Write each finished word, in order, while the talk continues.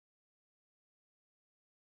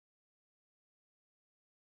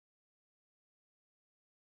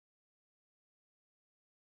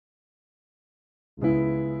I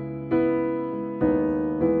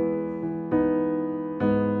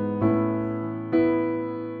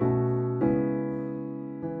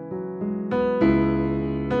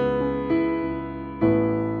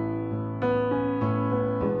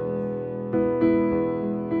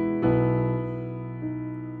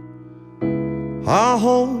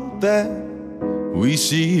hope that we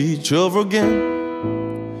see each other again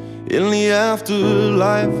in the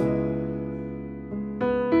afterlife.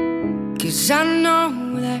 'Cause I know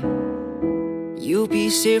that you'll be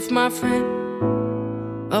safe, my friend,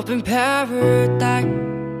 up in paradise.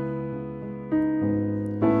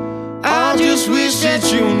 I just wish that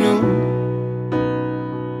you knew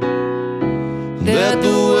that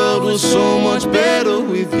the world was so much better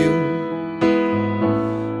with you.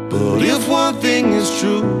 But if one thing is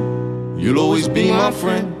true, you'll always be my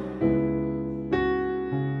friend.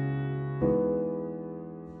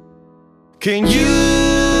 Can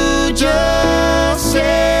you just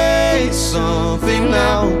say something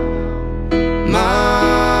now,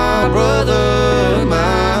 my brother,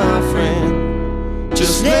 my friend?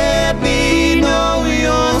 Just let me know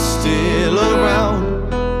you're still around.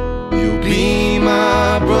 You'll be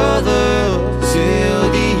my brother till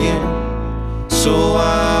the end, so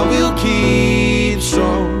I will keep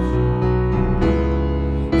strong,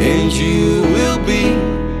 and you will be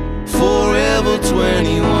forever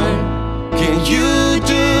 21. Can you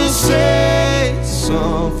just say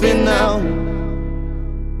something now?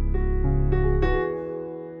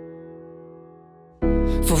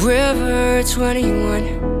 Forever 21,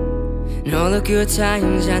 and all the good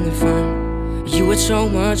times and the fun. You had so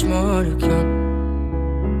much more to come.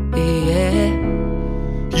 Yeah.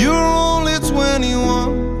 You're only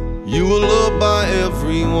 21, you were loved by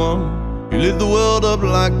everyone. You lit the world up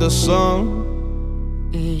like the sun.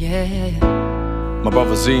 Yeah. My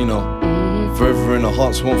brother Zeno, forever in our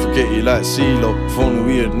hearts, won't forget you like CeeLo. If only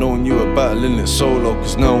we had known you were battling it solo,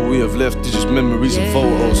 'cause now we have left is just memories and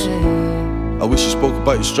photos. I wish you spoke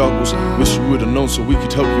about your struggles, wish you would've known so we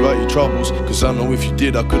could help you out your troubles. 'Cause I know if you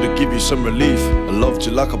did, I could've give you some relief. I loved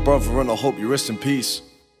you like a brother and I hope you rest in peace.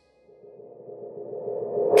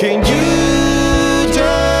 Can you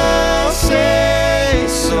just say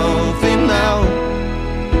something now,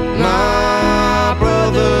 my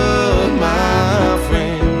brother, my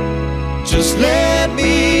friend? Just let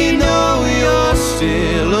me know you're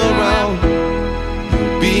still around.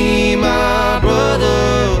 You'll be my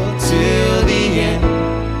brother till the end,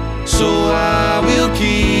 so I will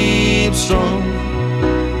keep strong,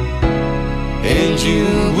 and you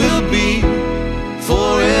will be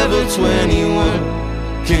forever 21.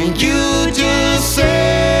 Can you just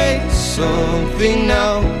say something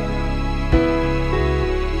now?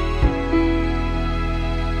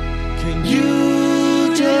 Can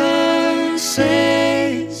you just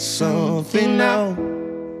say something now,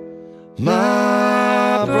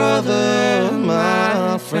 my brother,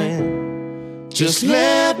 my friend? Just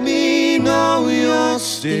let me know you're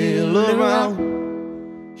still around.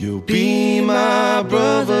 You'll be my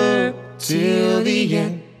brother till the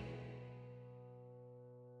end,